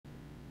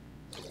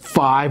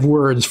5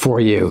 words for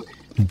you.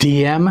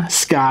 DM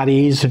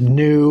Scotty's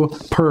new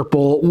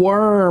purple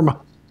worm.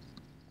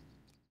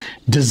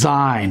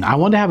 Design. I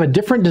want to have a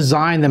different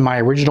design than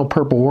my original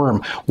purple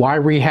worm. Why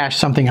rehash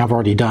something I've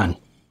already done?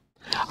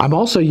 I'm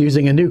also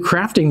using a new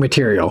crafting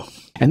material.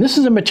 And this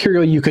is a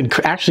material you can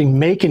actually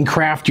make and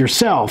craft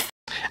yourself.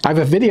 I have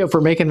a video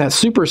for making that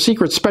super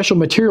secret special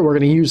material we're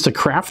going to use to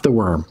craft the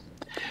worm.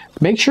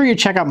 Make sure you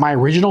check out my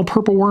original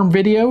purple worm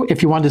video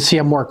if you want to see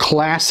a more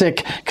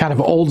classic, kind of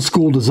old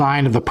school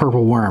design of the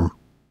purple worm.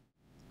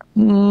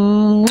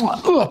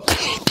 Yuck,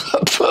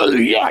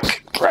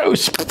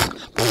 gross.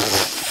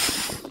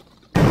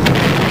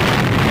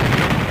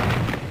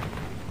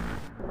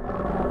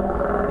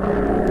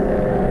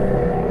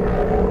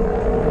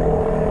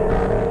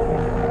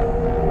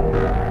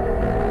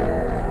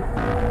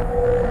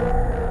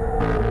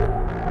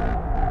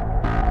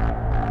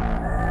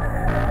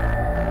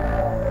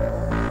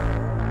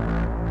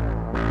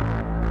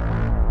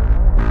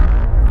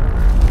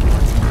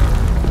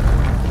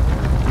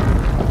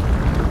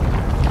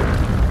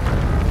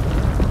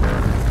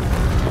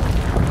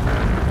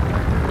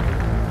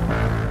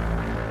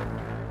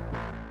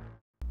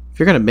 If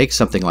you're going to make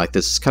something like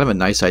this, it's kind of a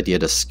nice idea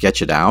to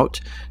sketch it out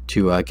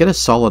to get a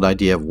solid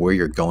idea of where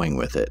you're going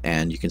with it.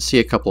 And you can see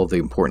a couple of the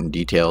important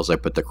details. I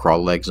put the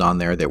crawl legs on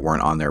there that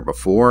weren't on there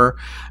before.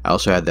 I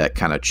also had that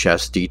kind of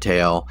chest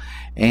detail,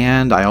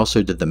 and I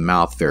also did the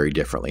mouth very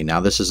differently.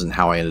 Now, this isn't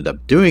how I ended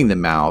up doing the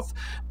mouth,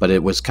 but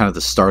it was kind of the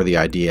start of the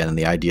idea, and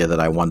the idea that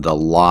I wanted a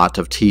lot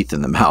of teeth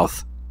in the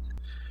mouth.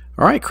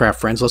 All right,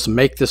 craft friends, let's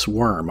make this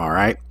worm. All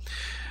right,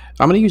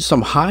 I'm going to use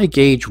some high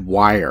gauge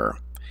wire,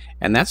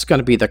 and that's going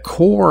to be the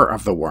core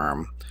of the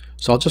worm.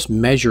 So I'll just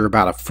measure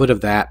about a foot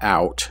of that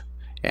out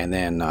and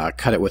then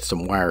cut it with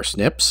some wire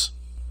snips.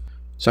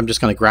 So I'm just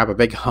going to grab a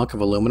big hunk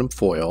of aluminum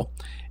foil,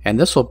 and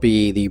this will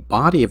be the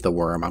body of the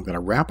worm. I'm going to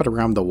wrap it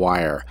around the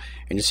wire,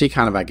 and you see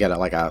kind of I get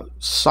like a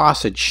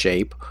sausage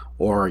shape,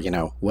 or you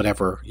know,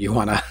 whatever you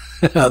want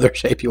to other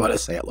shape you want to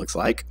say it looks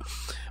like.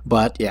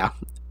 But yeah,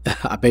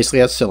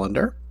 basically a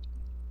cylinder.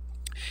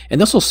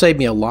 And this will save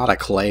me a lot of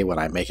clay when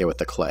I make it with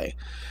the clay.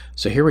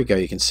 So here we go.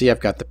 You can see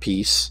I've got the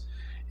piece,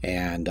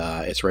 and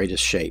it's ready to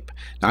shape.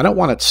 Now I don't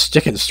want it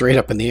sticking straight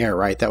up in the air,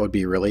 right? That would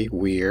be really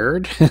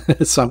weird.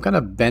 So I'm going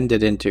to bend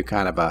it into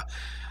kind of a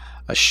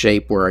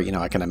shape where, you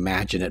know, I can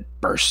imagine it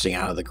bursting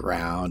out of the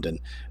ground and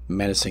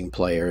menacing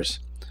players.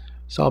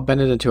 So I'll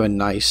bend it into a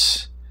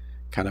nice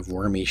kind of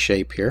wormy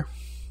shape here.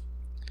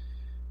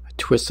 I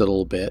twist it a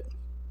little bit.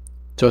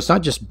 So it's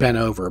not just bent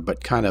over,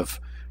 but kind of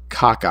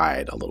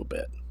cockeyed a little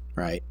bit,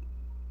 right?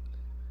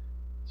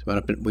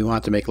 So we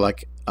want it to make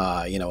like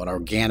you know, an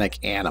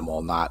organic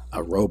animal, not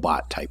a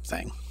robot type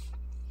thing.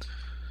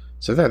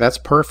 So there, that's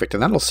perfect,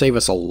 and that'll save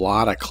us a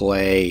lot of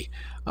clay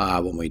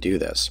when we do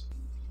this.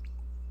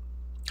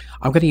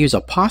 I'm going to use a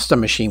pasta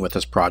machine with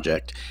this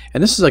project,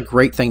 and this is a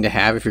great thing to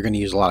have if you're going to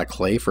use a lot of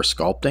clay for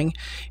sculpting.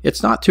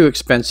 It's not too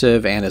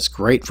expensive, and it's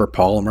great for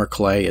polymer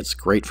clay. It's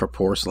great for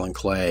porcelain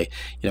clay.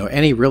 You know,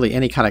 any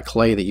kind of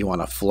clay that you want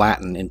to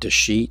flatten into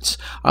sheets.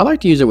 I like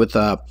to use it with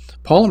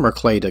polymer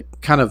clay to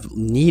kind of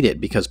knead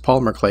it, because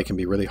polymer clay can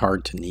be really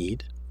hard to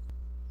knead.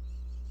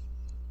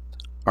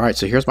 Alright,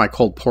 so here's my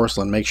cold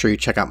porcelain. Make sure you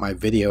check out my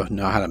video to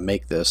know how to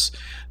make this.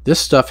 This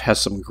stuff has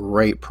some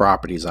great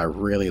properties. I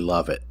really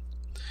love it.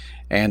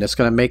 And it's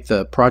going to make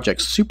the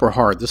project super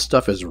hard. This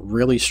stuff is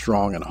really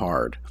strong and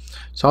hard.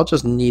 So I'll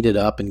just knead it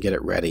up and get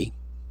it ready.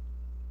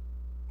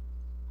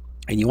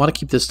 And you want to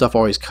keep this stuff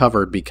always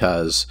covered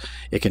because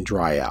it can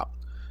dry out.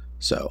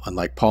 So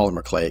unlike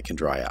polymer clay, it can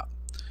dry out.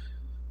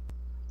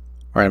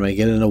 Alright, I'm going to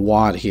get in a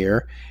wad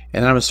here,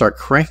 and then I'm going to start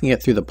cranking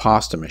it through the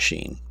pasta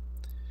machine.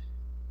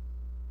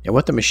 And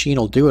what the machine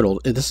will do,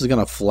 this is going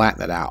to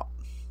flatten it out.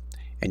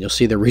 And you'll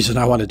see the reason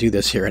I want to do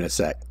this here in a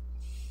sec.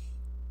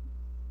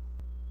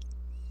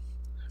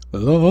 La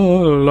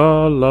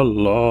la la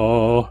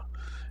la,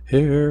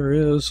 here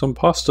is some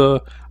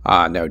pasta.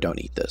 No, don't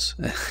eat this.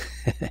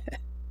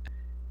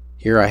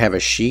 Here I have a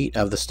sheet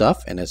of the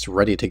stuff, and it's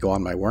ready to go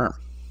on my worm.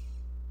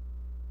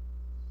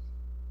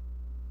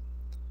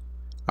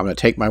 I'm going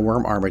to take my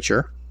worm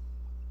armature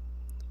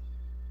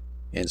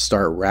and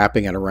start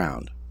wrapping it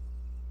around.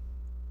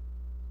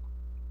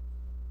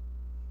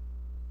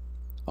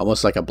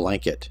 Almost like a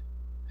blanket.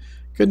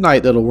 Good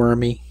night, little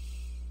wormy.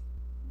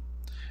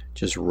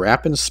 Just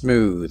wrapping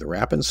smooth,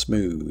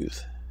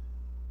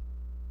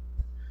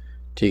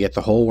 till you get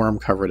the whole worm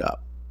covered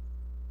up.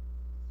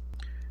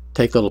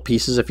 Take little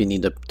pieces if you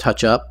need to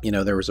touch up. You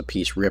know, there was a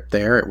piece ripped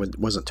there. It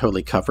wasn't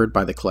totally covered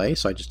by the clay,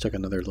 so I just took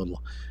another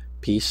little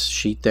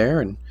sheet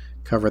there and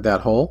covered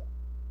that hole.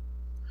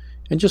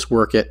 And just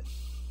work it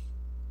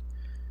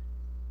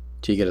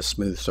till you get a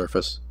smooth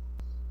surface.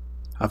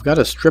 I've got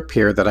a strip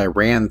here that I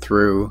ran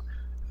through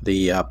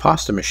the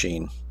pasta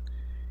machine.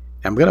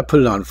 I'm going to put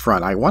it on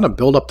front. I want to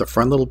build up the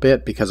front a little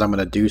bit because I'm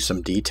going to do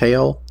some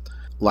detail,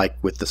 like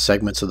with the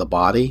segments of the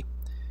body,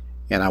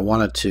 and I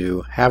wanted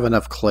to have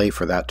enough clay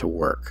for that to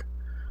work.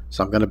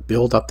 So I'm going to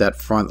build up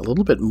that front a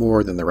little bit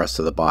more than the rest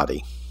of the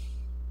body.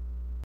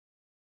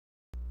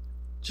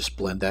 Just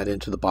blend that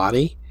into the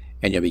body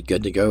and you'll be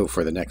good to go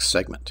for the next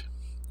segment.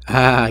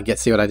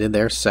 See what I did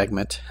there?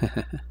 Segment.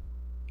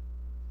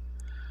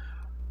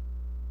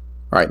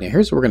 Alright, now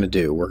here's what we're going to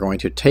do. We're going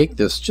to take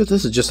this,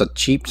 this is just a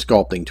cheap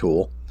sculpting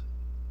tool.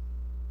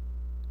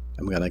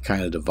 I'm going to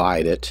kind of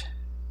divide it.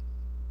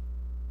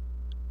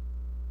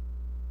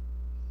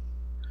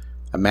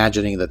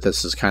 Imagining that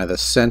this is kind of the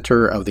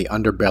center of the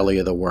underbelly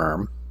of the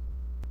worm.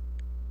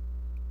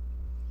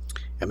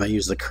 I'm going to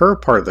use the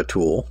curved part of the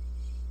tool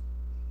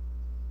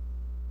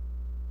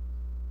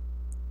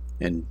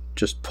and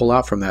just pull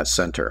out from that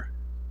center.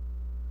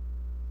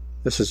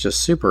 This is just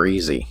super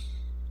easy.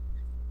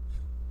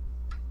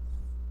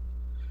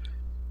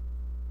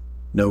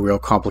 No real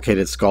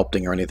complicated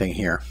sculpting or anything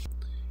here.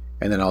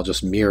 And then I'll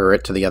just mirror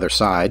it to the other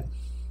side.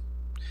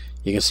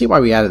 You can see why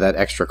we added that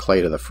extra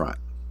clay to the front.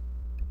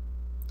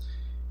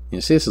 You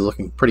can see this is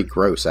looking pretty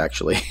gross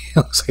actually. It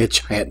looks like a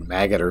giant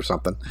maggot or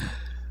something.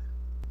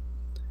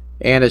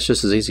 And it's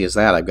just as easy as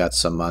that. I've got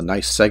some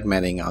nice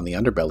segmenting on the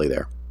underbelly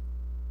there.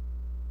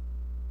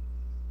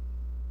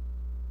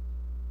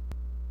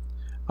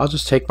 I'll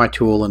just take my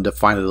tool and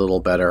define it a little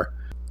better.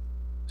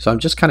 So I'm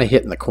just kind of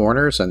hitting the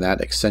corners, and that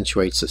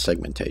accentuates the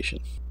segmentation.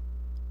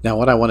 Now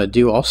what I want to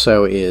do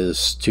also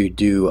is to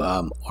do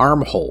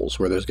armholes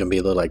where there's going to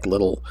be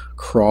little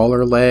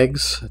crawler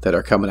legs that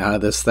are coming out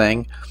of this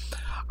thing.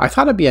 I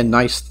thought it'd be a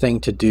nice thing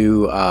to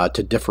do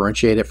to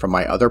differentiate it from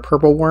my other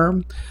purple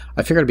worm.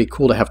 I figured it'd be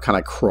cool to have kind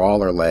of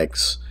crawler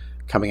legs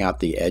coming out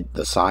the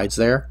sides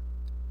there.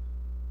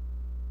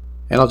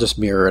 And I'll just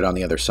mirror it on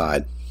the other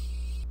side.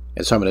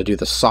 And so I'm going to do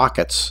the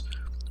sockets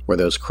where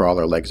those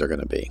crawler legs are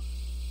going to be.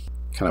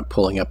 Kind of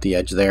pulling up the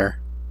edge there.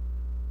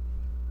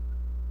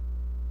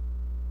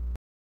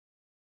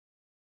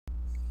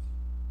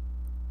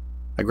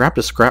 I grabbed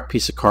a scrap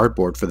piece of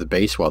cardboard for the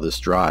base while this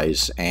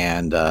dries,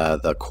 and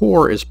the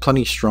core is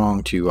plenty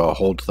strong to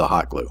hold to the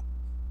hot glue.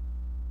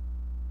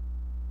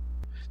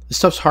 This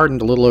stuff's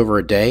hardened a little over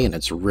a day, and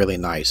it's really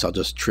nice. I'll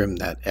just trim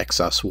that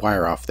excess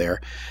wire off there.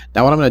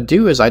 Now what I'm going to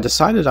do is I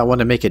decided I want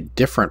to make it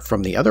different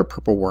from the other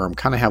purple worm,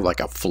 kind of have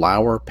like a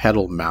flower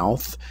petal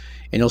mouth,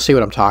 and you'll see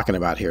what I'm talking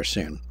about here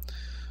soon.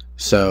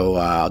 So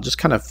I'll just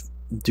kind of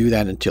do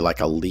that into like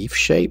a leaf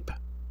shape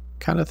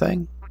kind of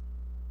thing.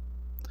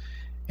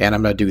 And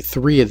I'm going to do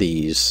 3 of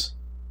these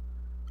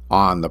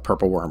on the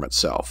purple worm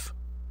itself.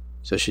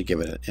 So it should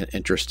give it an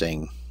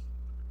interesting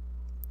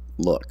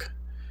look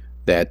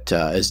that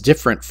is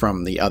different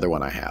from the other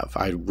one I have.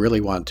 I really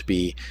want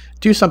to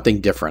do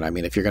something different. I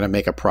mean, if you're going to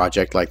make a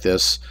project like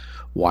this,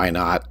 why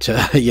not,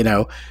 you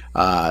know,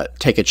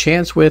 take a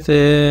chance with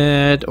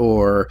it,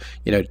 or,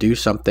 you know, do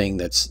something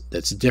that's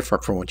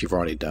different from what you've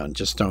already done.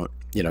 Just don't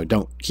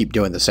keep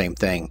doing the same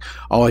thing.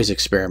 Always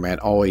experiment.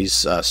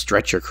 Always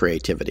stretch your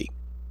creativity.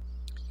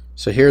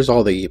 So here's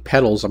all the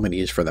petals I'm going to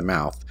use for the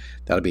mouth.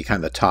 That'll be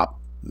kind of the top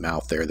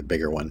mouth there, the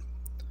bigger one.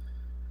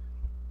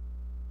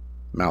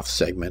 Mouth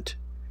segment.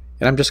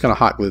 And I'm just going to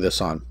hot glue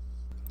this on.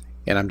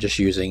 And I'm just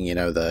using, you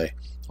know, the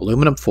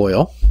aluminum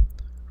foil,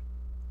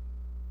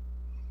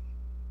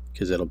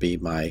 because it'll be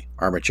my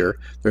armature.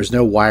 There's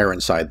no wire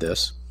inside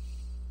this.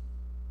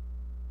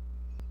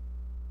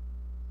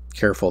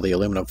 Careful, the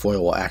aluminum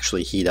foil will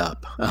actually heat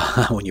up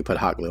when you put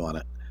hot glue on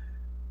it.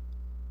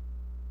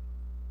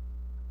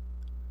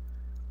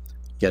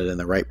 Get it in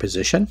the right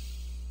position.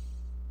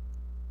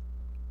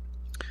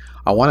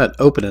 I want it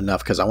open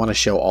enough because I want to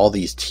show all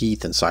these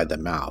teeth inside the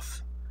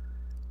mouth.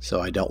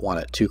 So I don't want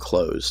it too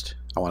closed.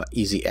 I want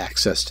easy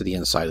access to the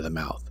inside of the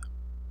mouth.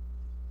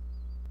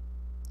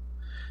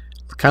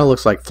 It kind of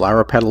looks like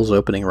flower petals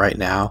opening right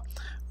now,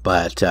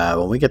 but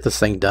when we get this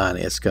thing done,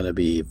 it's going to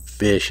be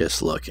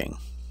vicious looking.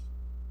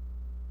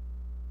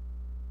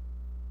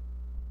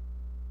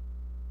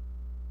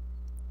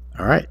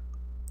 All right,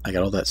 I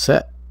got all that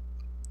set.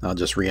 I'll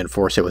just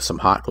reinforce it with some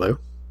hot glue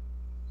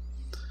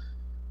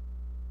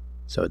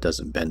so it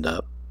doesn't bend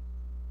up,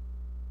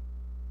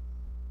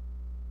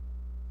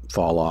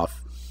 fall off.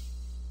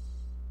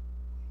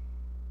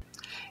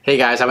 Hey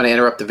guys, I'm going to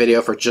interrupt the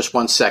video for just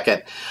 1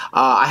 second.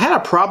 I had a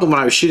problem when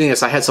I was shooting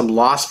this. I had some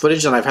lost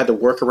footage and I've had to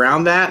work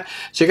around that.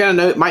 So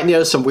you're might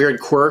notice some weird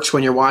quirks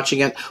when you're watching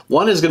it.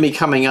 One is going to be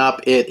coming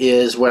up. It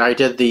is where I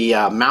did the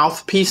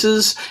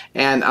mouthpieces,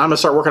 and I'm going to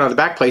start working on the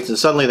back plates, and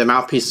suddenly the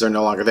mouthpieces are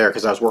no longer there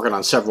because I was working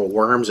on several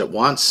worms at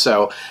once.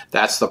 So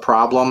that's the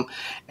problem.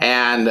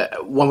 And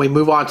when we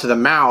move on to the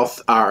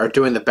mouth, or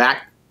doing the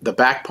back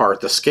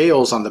part, the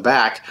scales on the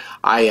back,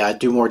 I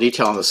do more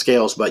detail on the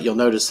scales, but you'll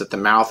notice that the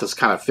mouth is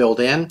kind of filled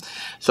in.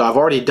 So I've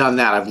already done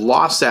that. I've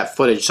lost that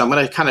footage. So I'm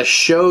going to kind of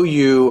show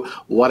you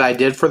what I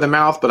did for the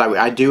mouth, but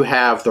I do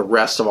have the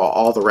rest of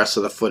all the rest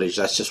of the footage.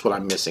 That's just what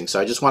I'm missing. So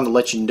I just wanted to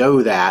let you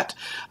know that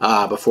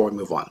before we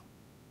move on.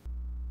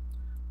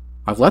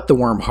 I've let the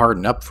worm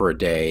harden up for a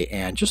day,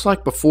 and just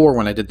like before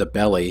when I did the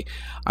belly,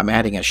 I'm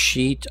adding a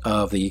sheet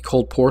of the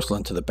cold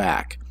porcelain to the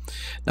back.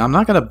 Now I'm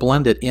not going to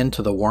blend it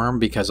into the worm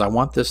because I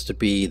want this to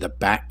be the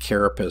back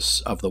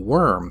carapace of the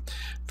worm,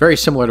 very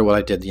similar to what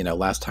I did,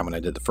 last time when I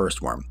did the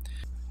first worm.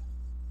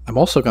 I'm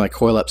also going to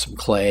coil up some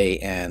clay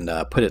and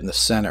put it in the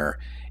center,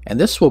 And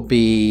this will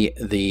be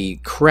the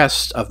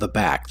crest of the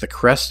back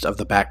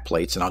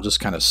plates, and I'll just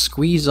kind of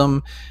squeeze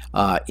them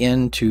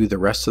into the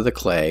rest of the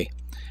clay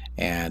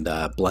and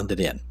blend it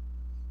in.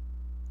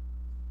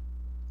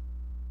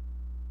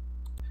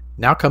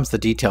 Now comes the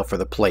detail for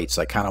the plates.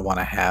 I kind of want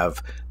to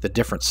have the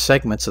different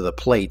segments of the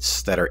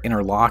plates that are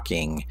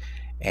interlocking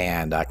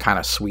and kind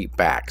of sweep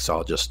back. So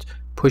I'll just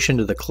push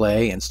into the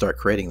clay and start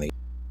creating these.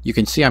 You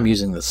can see I'm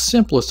using the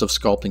simplest of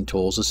sculpting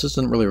tools. This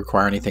doesn't really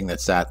require anything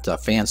that's that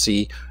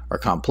fancy or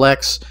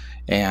complex.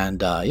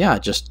 And yeah,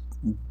 just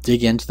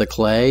dig into the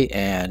clay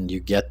and you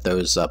get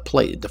those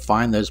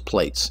define those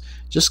plates.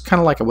 Just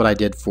kind of like what I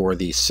did for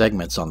the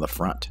segments on the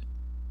front.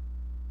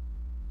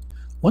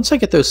 Once I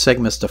get those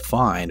segments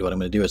defined, what I'm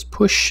going to do is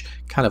push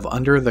kind of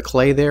under the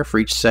clay there for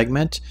each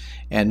segment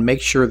and make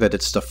sure that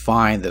it's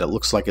defined, that it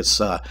looks like it's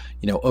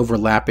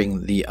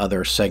overlapping the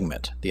other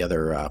segment, the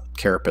other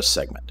carapace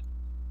segment.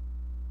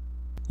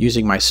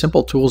 Using my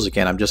simple tools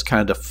again, I'm just kind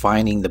of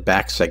defining the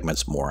back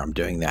segments more. I'm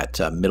doing that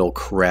middle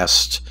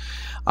crest.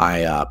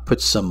 I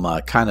put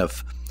some kind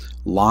of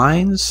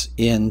lines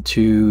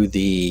into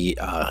the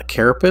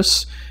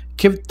carapace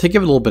to give it a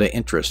little bit of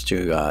interest,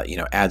 to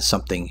add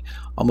something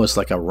almost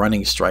like a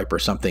running stripe or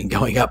something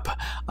going up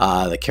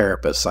the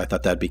carapace. I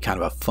thought that'd be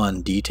kind of a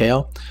fun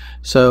detail.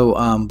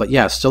 So, but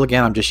yeah, still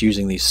again, I'm just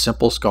using these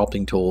simple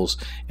sculpting tools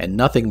and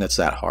nothing that's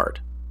that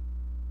hard.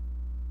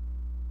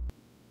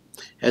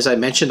 As I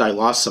mentioned, I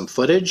lost some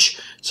footage,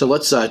 so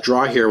let's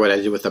draw here what I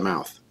did with the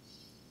mouth.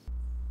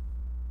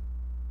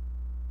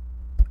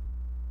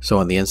 So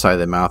on the inside of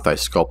the mouth, I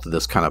sculpted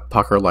this kind of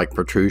pucker-like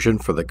protrusion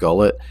for the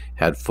gullet,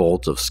 had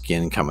folds of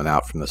skin coming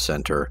out from the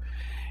center,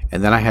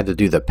 and then I had to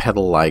do the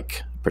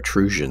petal-like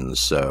protrusions,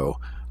 so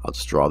I'll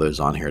just draw those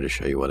on here to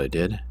show you what I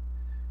did.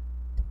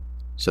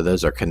 So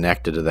those are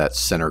connected to that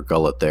center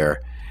gullet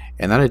there,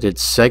 and then I did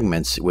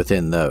segments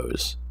within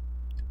those.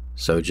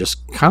 So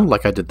just kind of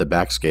like I did the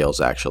back scales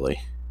actually.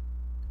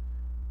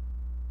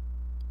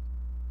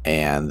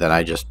 And then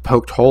I just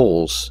poked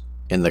holes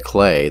in the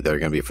clay that are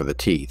going to be for the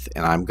teeth,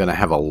 and I'm going to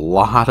have a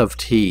lot of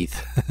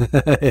teeth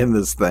in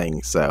this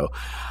thing. So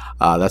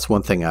that's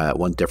one thing,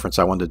 one difference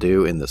I wanted to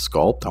do in the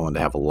sculpt. I wanted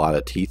to have a lot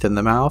of teeth in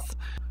the mouth.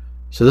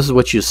 So this is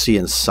what you see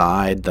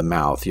inside the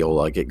mouth.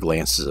 You'll get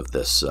glances of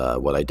this,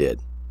 what I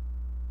did.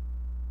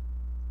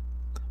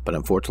 But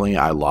unfortunately,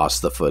 I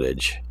lost the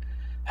footage.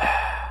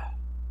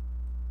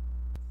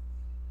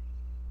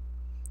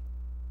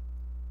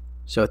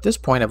 So at this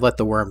point, I've let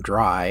the worm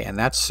dry, and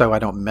that's so I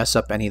don't mess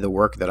up any of the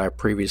work that I've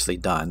previously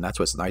done. That's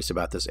what's nice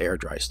about this air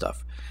dry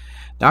stuff.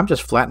 Now I'm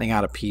just flattening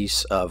out a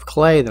piece of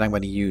clay that I'm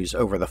going to use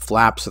over the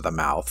flaps of the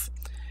mouth.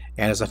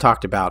 And as I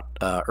talked about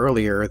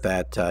earlier,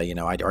 that I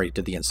already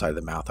did the inside of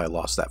the mouth. I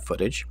lost that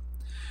footage.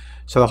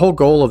 So the whole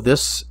goal of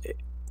this,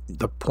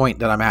 the point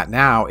that I'm at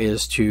now,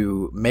 is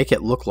to make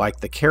it look like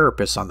the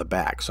carapace on the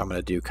back. So I'm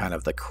going to do kind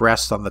of the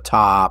crest on the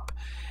top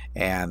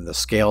and the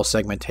scale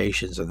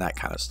segmentations and that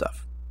kind of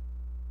stuff.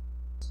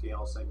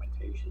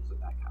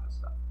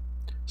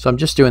 So I'm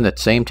just doing the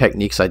same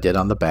techniques I did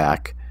on the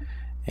back,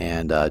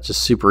 and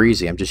just super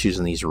easy. I'm just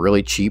using these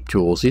really cheap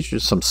tools. These are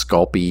just some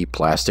Sculpey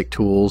plastic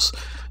tools,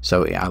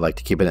 so I like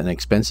to keep it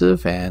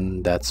inexpensive,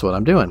 and that's what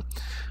I'm doing.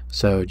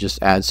 So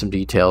just add some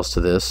details to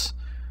this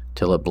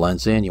till it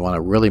blends in. You want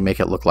to really make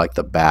it look like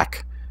the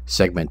back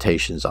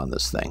segmentations on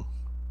this thing.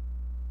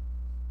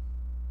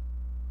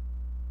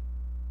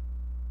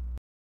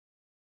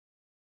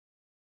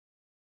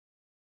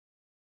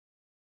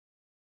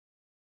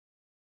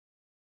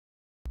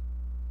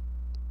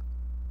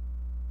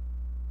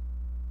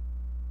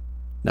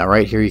 Now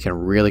right here you can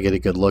really get a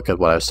good look at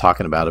what I was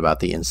talking about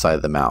the inside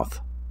of the mouth.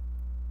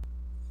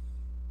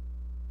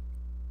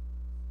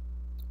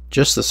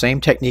 Just the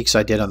same techniques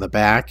I did on the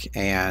back,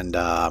 and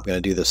I'm going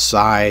to do the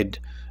side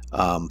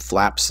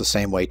flaps the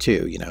same way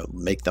too,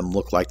 make them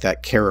look like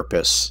that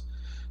carapace.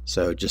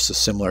 So just a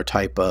similar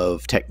type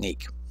of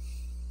technique.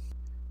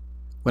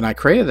 When I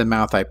created the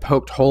mouth, I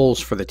poked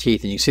holes for the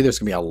teeth, and you see there's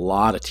going to be a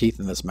lot of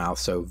teeth in this mouth,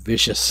 so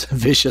vicious,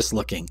 vicious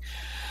looking.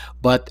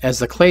 But as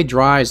the clay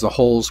dries, the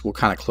holes will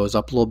kind of close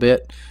up a little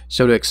bit.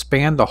 So to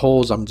expand the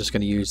holes, I'm just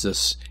going to use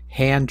this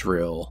hand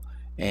drill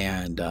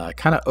and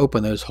kind of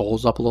open those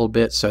holes up a little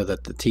bit so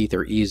that the teeth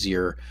are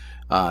easier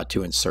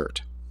to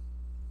insert.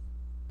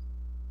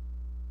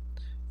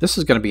 This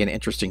is going to be an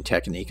interesting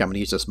technique. I'm going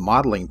to use this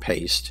modeling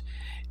paste,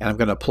 and I'm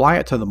going to apply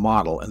it to the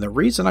model. And the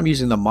reason I'm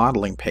using the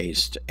modeling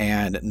paste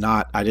and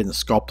I didn't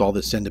sculpt all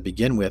this in to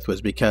begin with was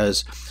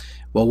because,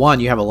 well, one,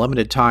 you have a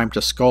limited time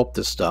to sculpt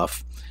this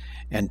stuff.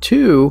 And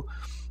two,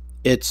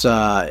 it's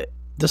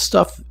this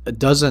stuff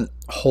doesn't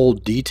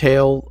hold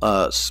detail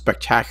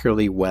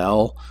spectacularly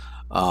well.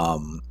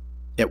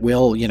 It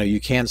will, you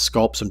can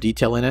sculpt some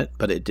detail in it,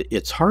 but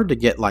it's hard to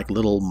get like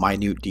little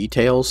minute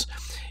details.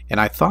 And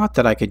I thought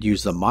that I could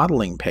use the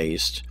modeling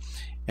paste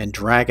and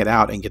drag it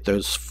out and get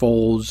those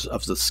folds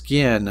of the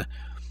skin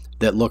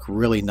that look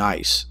really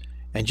nice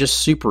and just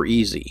super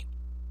easy.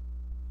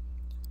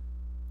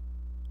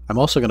 I'm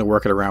also going to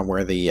work it around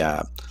where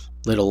the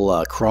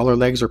little crawler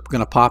legs are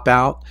going to pop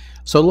out,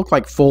 so it look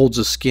like folds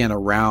of skin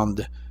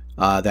around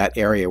that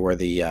area where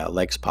the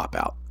legs pop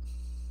out.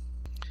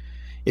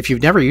 If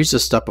you've never used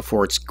this stuff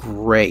before, it's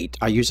great.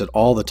 I use it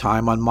all the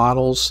time on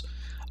models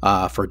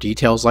for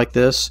details like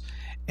this,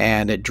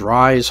 and it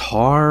dries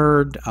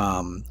hard,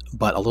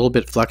 but a little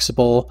bit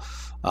flexible.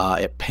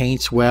 It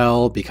paints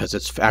well because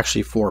it's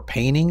actually for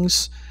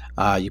paintings.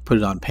 You put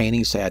it on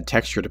paintings to add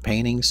texture to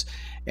paintings,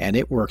 and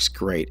it works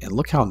great. And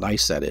look how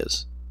nice that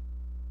is.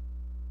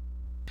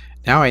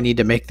 Now I need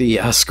to make the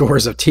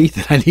scores of teeth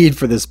that I need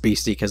for this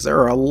beastie, because there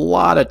are a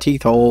lot of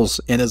teeth holes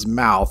in his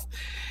mouth,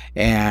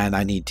 and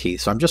I need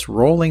teeth. So I'm just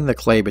rolling the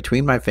clay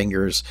between my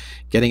fingers,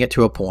 getting it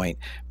to a point,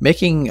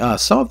 making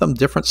some of them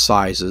different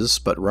sizes,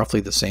 but roughly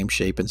the same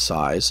shape and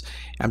size.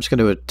 I'm just going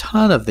to do a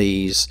ton of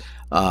these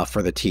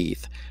for the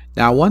teeth.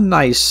 Now, one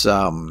nice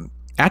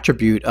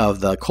attribute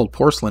of the cold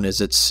porcelain is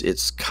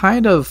it's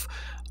kind of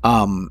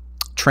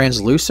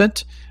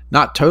translucent.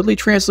 Not totally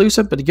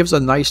translucent, but it gives a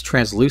nice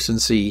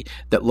translucency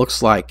that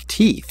looks like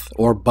teeth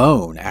or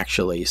bone,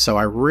 actually. So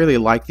I really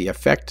like the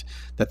effect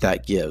that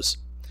that gives.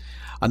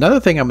 Another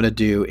thing I'm going to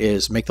do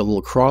is make the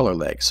little crawler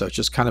legs. So it's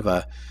just kind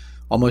of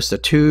almost a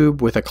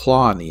tube with a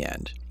claw on the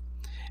end.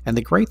 And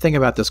the great thing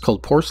about this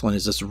cold porcelain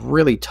is it's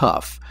really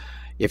tough.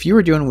 If you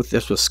were doing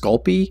this with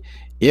Sculpey,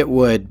 it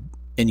would,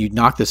 and you'd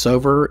knock this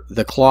over,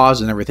 the claws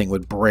and everything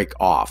would break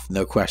off,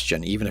 no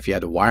question. Even if you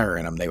had to wire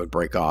in them, they would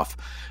break off.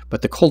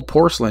 But the cold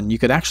porcelain, you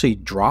could actually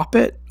drop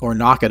it or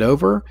knock it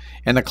over,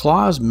 and the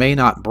claws may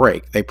not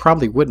break. They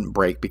probably wouldn't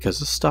break because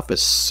this stuff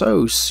is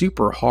so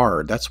super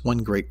hard. That's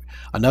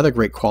another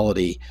great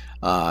quality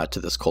to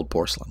this cold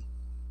porcelain.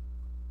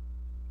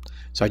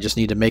 So I just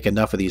need to make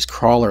enough of these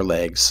crawler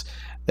legs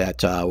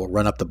that will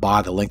run up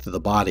the length of the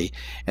body.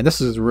 And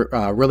this is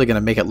really going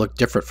to make it look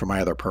different from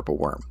my other purple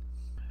worm.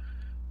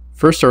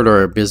 First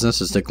order of business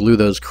is to glue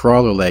those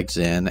crawler legs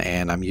in,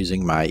 and I'm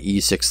using my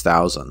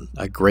E6000,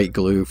 a great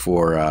glue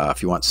for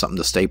if you want something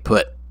to stay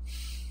put.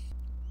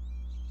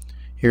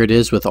 Here it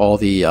is with all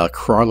the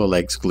crawler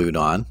legs glued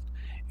on,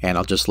 and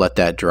I'll just let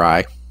that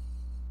dry.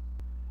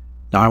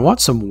 Now I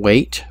want some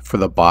weight for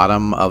the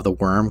bottom of the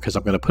worm because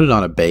I'm going to put it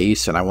on a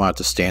base and I want it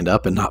to stand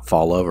up and not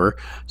fall over.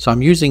 So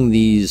I'm using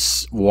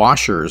these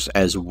washers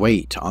as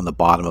weight on the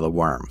bottom of the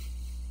worm.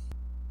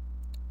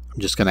 I'm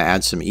just going to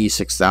add some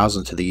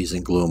E6000 to these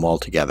and glue them all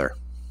together.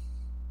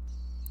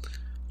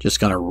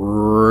 Just going to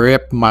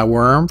rip my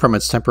worm from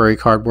its temporary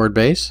cardboard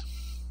base.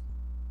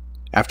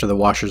 After the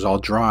washer's all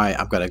dry,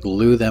 I'm going to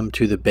glue them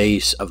to the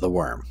base of the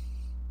worm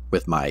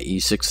with my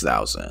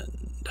E6000.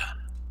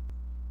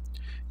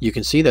 You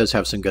can see those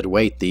have some good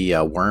weight. The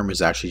worm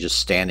is actually just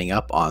standing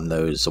up on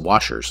those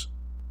washers.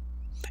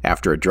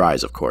 After it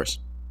dries, of course.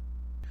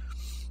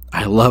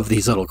 I love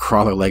these little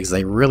crawler legs.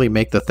 They really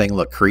make the thing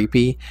look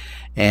creepy,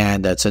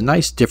 and it's a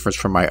nice difference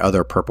from my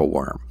other purple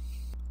worm.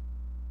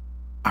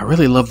 I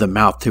really love the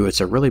mouth too.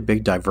 It's a really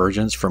big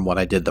divergence from what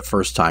I did the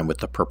first time with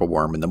the purple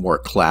worm and the more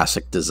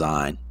classic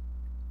design.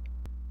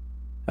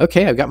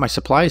 Okay, I've got my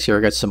supplies here.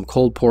 I got some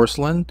cold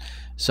porcelain,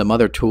 some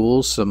other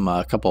tools,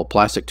 a couple of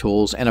plastic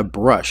tools, and a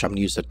brush. I'm going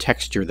to use to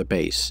texture the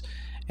base,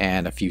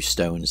 and a few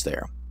stones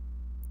there.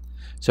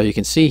 So you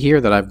can see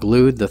here that I've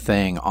glued the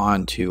thing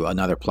onto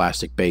another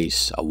plastic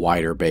base, a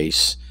wider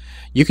base.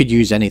 You could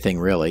use anything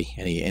really,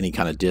 any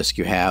kind of disc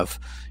you have.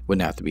 It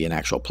wouldn't have to be an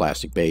actual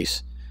plastic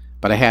base.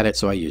 But I had it,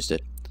 so I used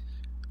it.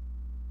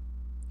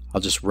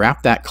 I'll just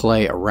wrap that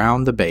clay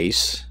around the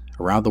base,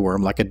 around the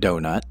worm like a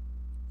donut.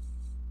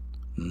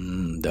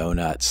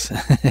 Donuts.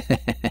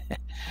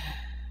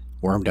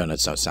 Worm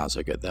donuts don't sound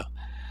so good though.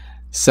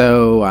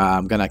 So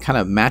I'm going to kind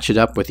of match it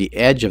up with the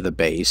edge of the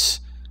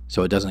base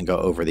so it doesn't go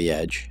over the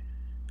edge.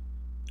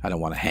 I don't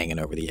want it hanging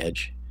over the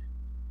edge.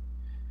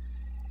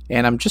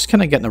 And I'm just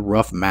kind of getting a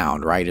rough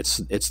mound, right?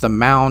 It's the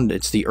mound,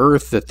 it's the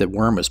earth that the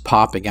worm is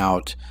popping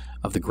out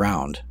of the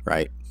ground,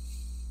 right?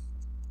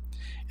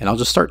 And I'll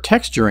just start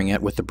texturing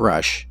it with the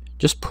brush.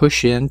 Just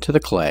push into the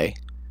clay,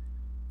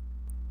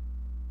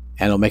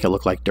 and it'll make it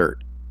look like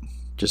dirt.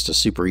 Just a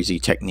super easy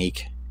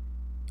technique,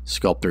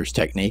 sculptor's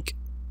technique.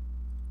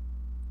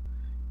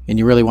 And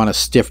you really want a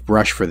stiff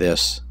brush for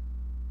this.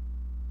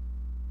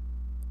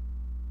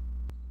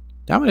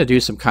 Now I'm going to do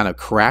some kind of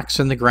cracks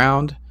in the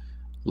ground,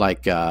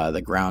 like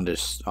the ground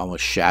is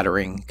almost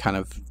shattering kind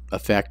of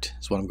effect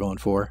is what I'm going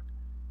for.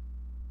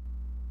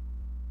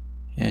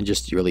 And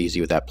just really easy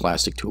with that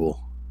plastic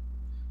tool.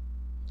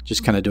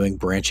 Just kind of doing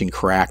branching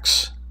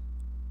cracks,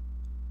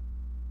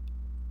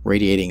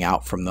 radiating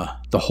out from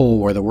the hole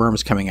where the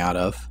worm's coming out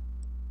of.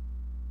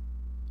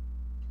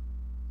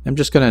 I'm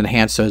just going to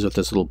enhance those with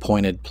this little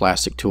pointed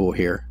plastic tool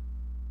here.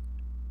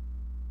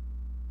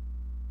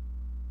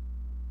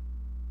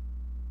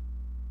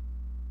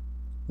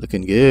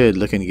 Looking good,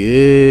 looking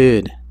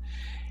good.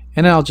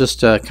 And I'll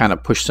just kind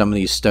of push some of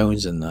these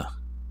stones in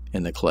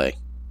the clay.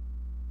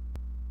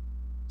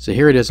 So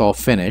here it is all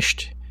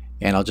finished,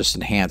 and I'll just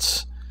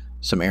enhance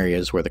some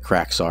areas where the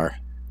cracks are.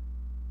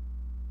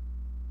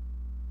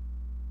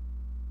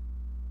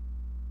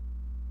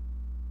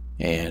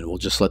 And we'll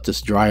just let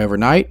this dry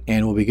overnight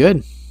and we'll be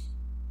good.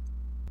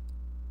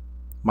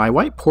 My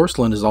white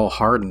porcelain is all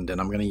hardened, and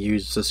I'm going to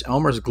use this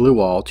Elmer's glue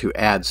all to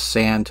add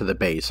sand to the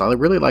base. I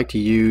really like to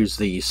use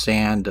the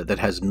sand that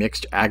has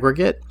mixed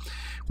aggregate,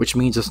 which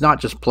means it's not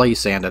just play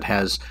sand, it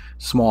has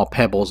small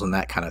pebbles and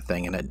that kind of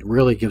thing, and it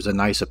really gives a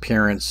nice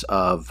appearance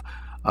of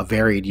a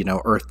varied,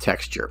 earth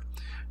texture.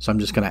 So I'm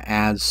just going to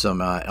add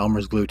some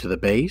Elmer's glue to the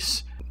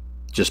base,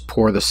 just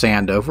pour the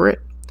sand over it,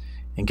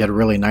 and get a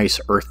really nice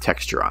earth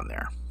texture on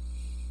there.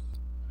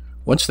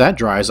 Once that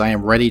dries, I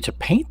am ready to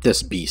paint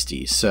this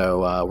beastie,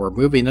 so we're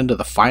moving into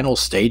the final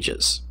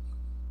stages.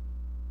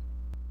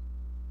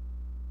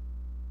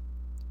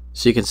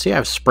 So you can see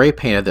I've spray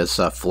painted this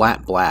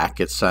flat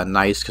black. It's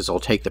nice because it'll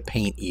take the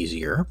paint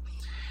easier.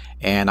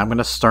 And I'm going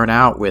to start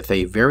out with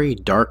a very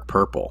dark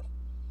purple.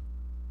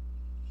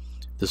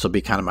 This will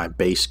be kind of my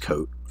base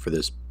coat for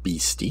this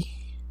beastie.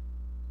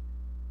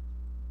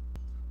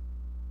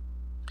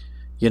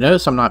 You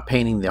notice I'm not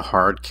painting the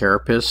hard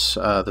carapace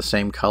the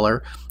same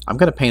color. I'm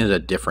going to paint it a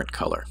different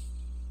color.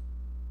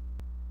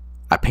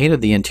 I painted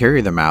the interior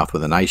of the mouth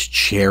with a nice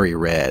cherry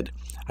red.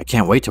 I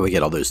can't wait till we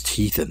get all those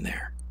teeth in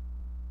there.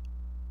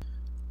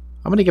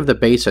 I'm going to give the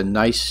base a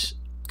nice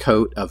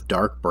coat of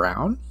dark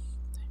brown,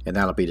 and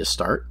that'll be to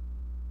start.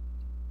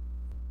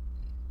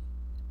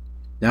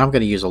 Now I'm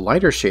going to use a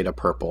lighter shade of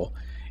purple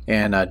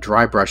and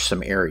dry brush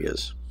some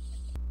areas.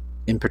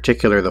 In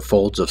particular, the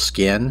folds of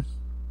skin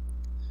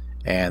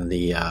and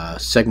the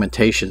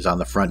segmentations on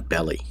the front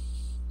belly.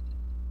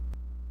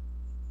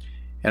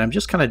 And I'm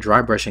just kind of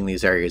dry brushing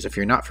these areas. If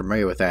you're not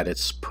familiar with that,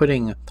 it's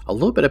putting a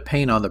little bit of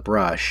paint on the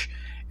brush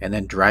and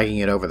then dragging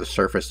it over the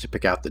surface to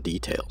pick out the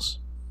details.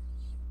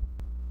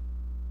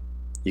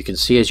 You can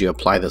see as you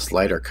apply this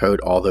lighter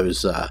coat, all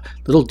those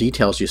little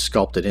details you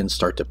sculpted in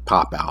start to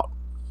pop out.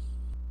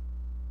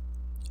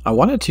 I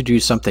wanted to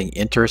do something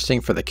interesting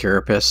for the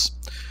carapace.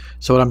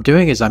 So what I'm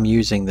doing is I'm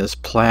using this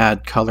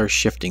plaid color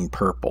shifting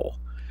purple.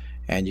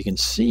 And you can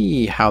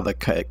see how the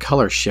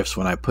color shifts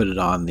when I put it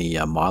on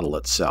the model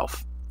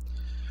itself.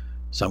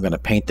 So I'm going to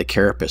paint the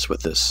carapace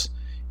with this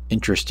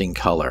interesting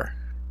color.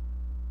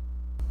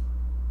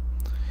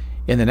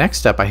 In the next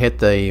step, I hit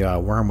the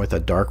worm with a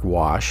dark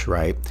wash,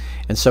 right?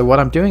 And so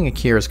what I'm doing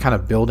here is kind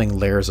of building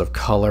layers of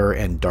color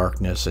and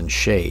darkness and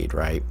shade,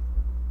 right?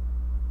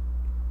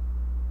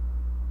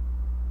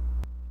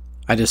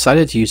 I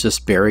decided to use this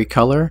berry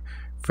color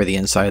for the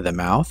inside of the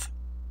mouth.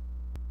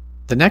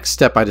 The next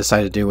step I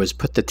decided to do was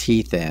put the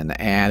teeth in,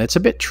 and it's a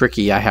bit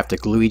tricky. I have to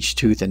glue each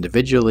tooth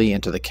individually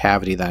into the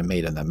cavity that I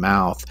made in the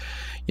mouth.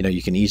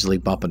 You can easily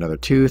bump another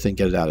tooth and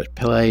get it out of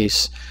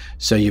place.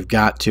 So you've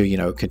got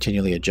to,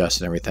 continually adjust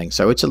and everything.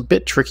 So it's a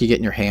bit tricky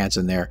getting your hands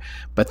in there,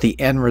 but the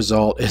end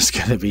result is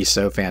going to be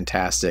so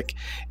fantastic.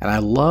 And I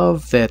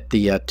love that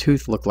the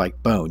tooth look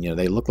like bone.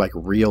 They look like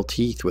real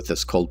teeth with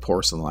this cold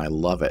porcelain. I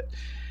love it.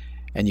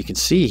 And you can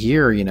see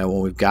here,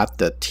 when we've got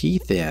the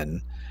teeth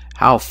in,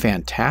 how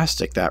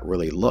fantastic that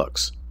really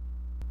looks.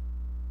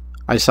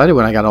 I decided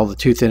when I got all the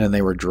tooth in and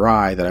they were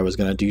dry that I was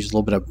going to use a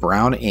little bit of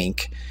brown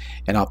ink,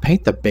 and I'll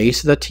paint the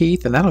base of the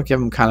teeth, and that'll give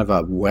them kind of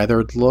a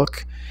weathered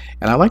look.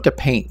 And I like to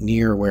paint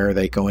near where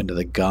they go into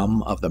the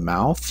gum of the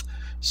mouth,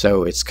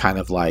 so it's kind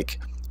of like,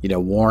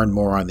 worn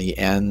more on the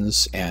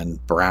ends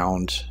and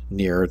browned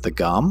near the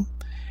gum.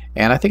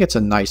 And I think it's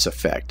a nice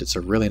effect. It's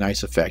a really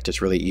nice effect.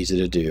 It's really easy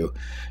to do.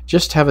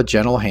 Just have a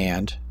gentle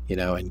hand,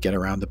 and get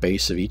around the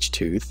base of each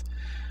tooth.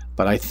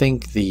 But I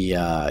think the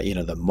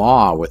the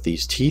maw with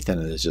these teeth in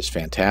it is just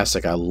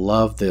fantastic. I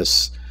love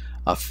this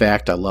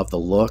effect. I love the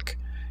look,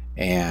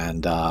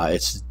 and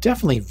it's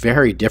definitely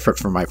very different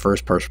from my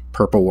first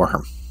purple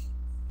worm.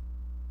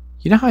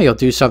 You know how you'll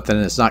do something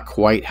and it's not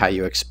quite how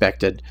you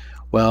expected?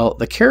 Well,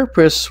 the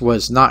carapace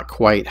was not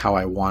quite how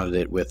I wanted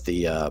it with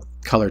the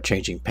color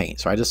changing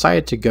paint. So I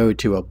decided to go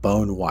to a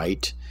bone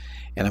white,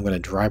 and I'm going to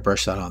dry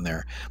brush that on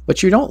there.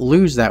 But you don't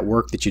lose that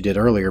work that you did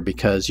earlier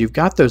because you've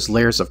got those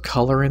layers of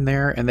color in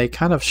there, and they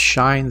kind of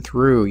shine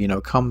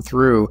through, come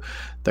through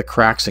the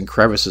cracks and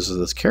crevices of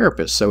this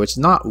carapace. So it's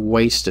not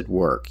wasted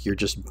work. You're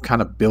just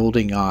kind of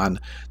building on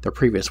the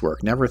previous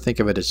work. Never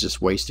think of it as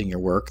just wasting your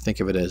work. Think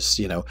of it as,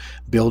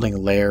 building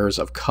layers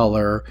of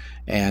color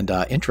and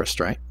interest,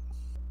 right?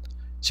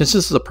 Since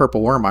this is a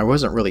purple worm, I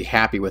wasn't really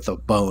happy with the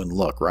bone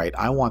look, right?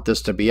 I want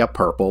this to be a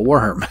purple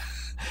worm.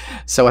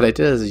 So what I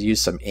did is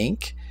use some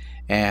ink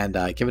and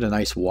give it a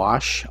nice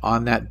wash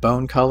on that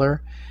bone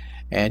color.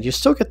 And you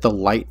still get the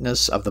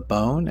lightness of the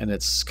bone, and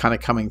it's kind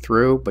of coming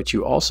through, but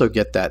you also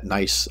get that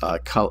nice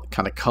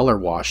kind of color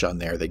wash on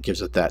there that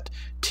gives it that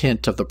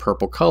tint of the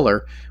purple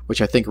color,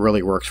 which I think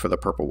really works for the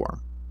purple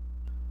worm.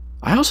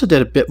 I also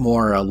did a bit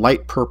more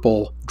light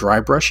purple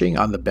dry brushing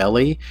on the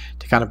belly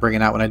to kind of bring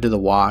it out. When I did the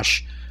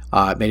wash,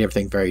 it made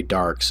everything very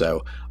dark,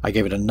 so I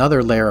gave it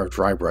another layer of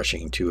dry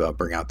brushing to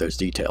bring out those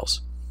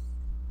details.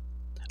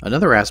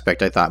 Another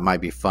aspect I thought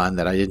might be fun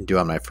that I didn't do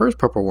on my first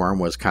purple worm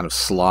was kind of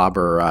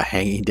slobber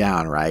hanging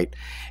down, right?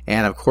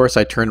 And of course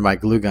I turned my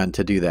glue gun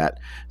to do that.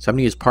 So I'm going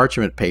to use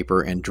parchment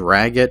paper and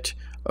drag it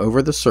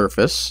over the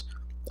surface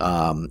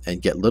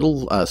and get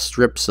little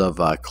strips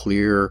of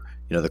clear,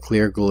 the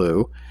clear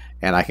glue,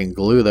 and I can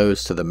glue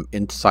those to the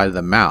inside of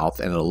the mouth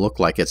and it'll look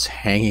like it's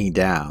hanging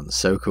down.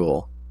 So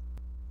cool.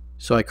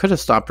 So I could have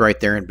stopped right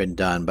there and been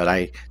done, but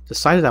I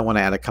decided I want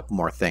to add a couple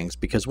more things,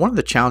 because one of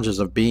the challenges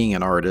of being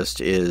an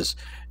artist is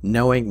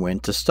knowing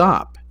when to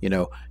stop. You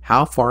know,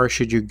 how far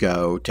should you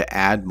go to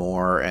add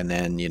more, and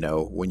then, you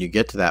know, when you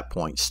get to that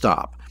point,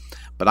 stop.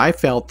 But I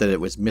felt that it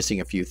was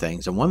missing a few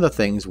things, and one of the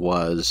things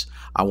was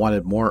I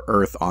wanted more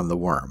earth on the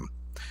worm.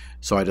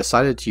 So I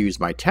decided to use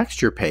my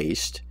texture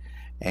paste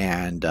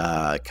and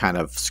kind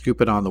of scoop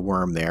it on the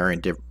worm there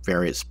in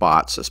various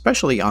spots,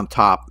 especially on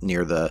top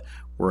near the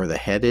where the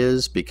head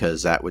is,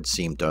 because that would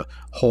seem to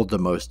hold the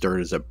most dirt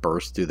as it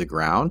bursts through the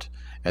ground,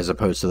 as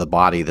opposed to the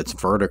body that's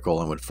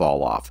vertical and would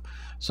fall off.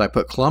 So I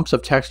put clumps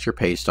of texture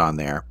paste on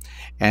there,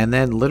 and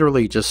then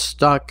literally just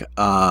stuck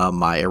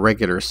my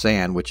irregular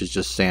sand, which is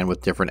just sand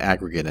with different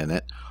aggregate in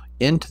it,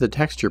 into the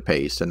texture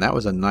paste, and that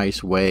was a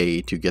nice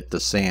way to get the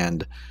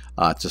sand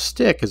to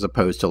stick, as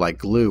opposed to like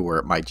glue where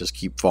it might just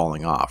keep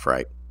falling off,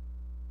 right?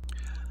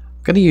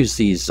 I'm going to use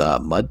these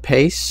mud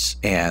pastes,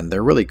 and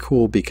they're really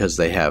cool because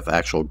they have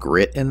actual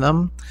grit in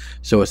them,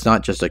 so it's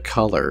not just a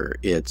color,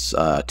 it's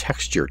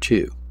texture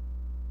too.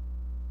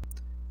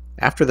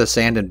 After the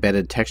sand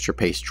embedded texture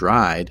paste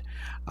dried,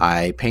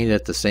 I painted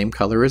it the same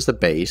color as the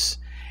base,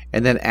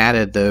 and then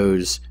added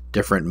those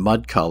different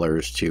mud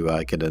colors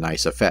to get a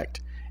nice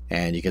effect.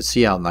 And you can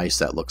see how nice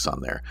that looks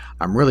on there.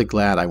 I'm really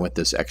glad I went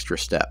this extra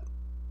step.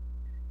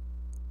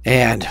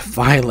 And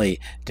finally,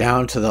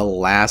 down to the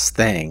last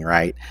thing,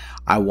 right?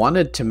 I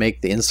wanted to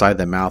make the inside of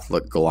the mouth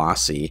look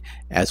glossy,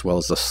 as well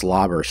as the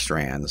slobber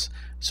strands.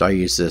 So I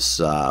used this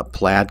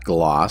plaid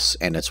gloss,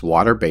 and it's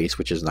water-based,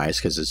 which is nice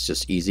because it's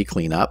just easy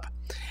cleanup.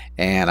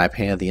 And I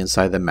painted the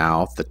inside of the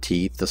mouth, the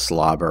teeth, the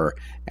slobber,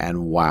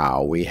 and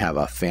wow, we have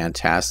a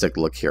fantastic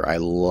look here. I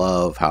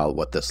love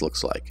what this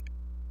looks like.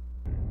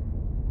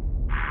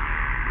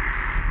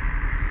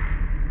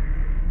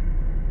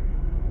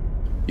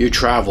 You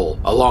travel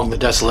along the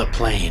desolate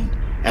plain,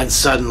 and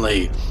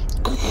suddenly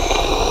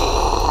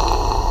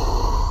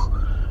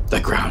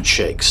the ground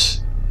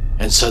shakes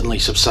and suddenly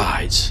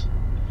subsides.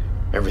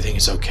 Everything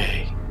is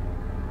okay.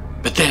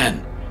 But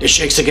then it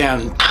shakes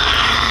again.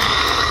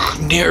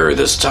 Nearer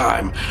this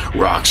time,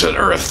 rocks and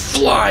earth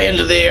fly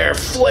into the air,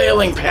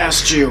 flailing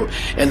past you,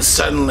 and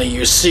suddenly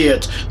you see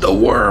it. The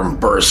worm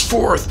bursts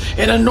forth,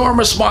 an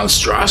enormous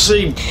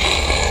monstrosity,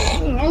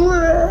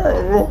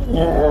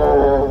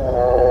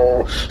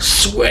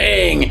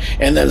 swing,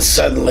 and then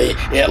suddenly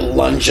it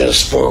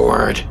lunges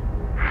forward.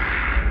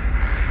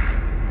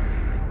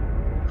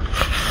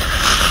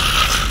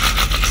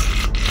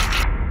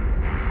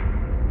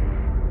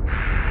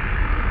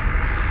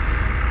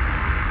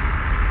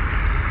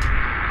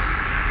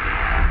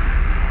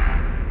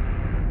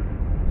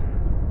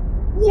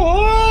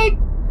 What?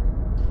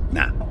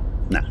 No.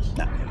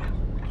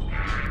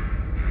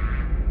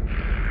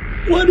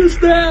 What is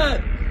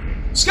that?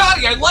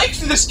 Scotty, I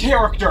liked this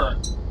character!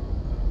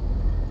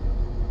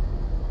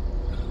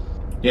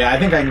 Yeah, I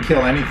think I can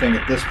kill anything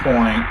at this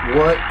point.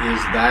 What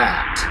is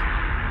that?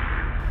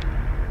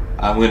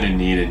 I'm gonna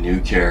need a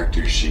new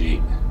character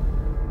sheet.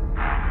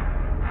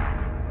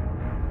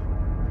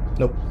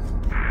 Nope.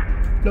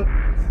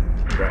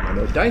 Grab my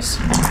note dice.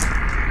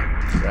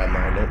 Grab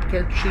my note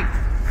character sheet.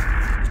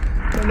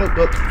 My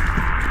notebook.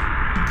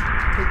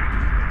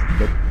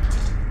 Nope.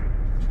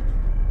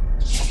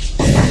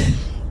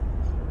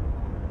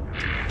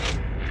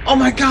 Oh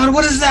my god,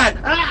 what is that?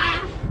 Ah!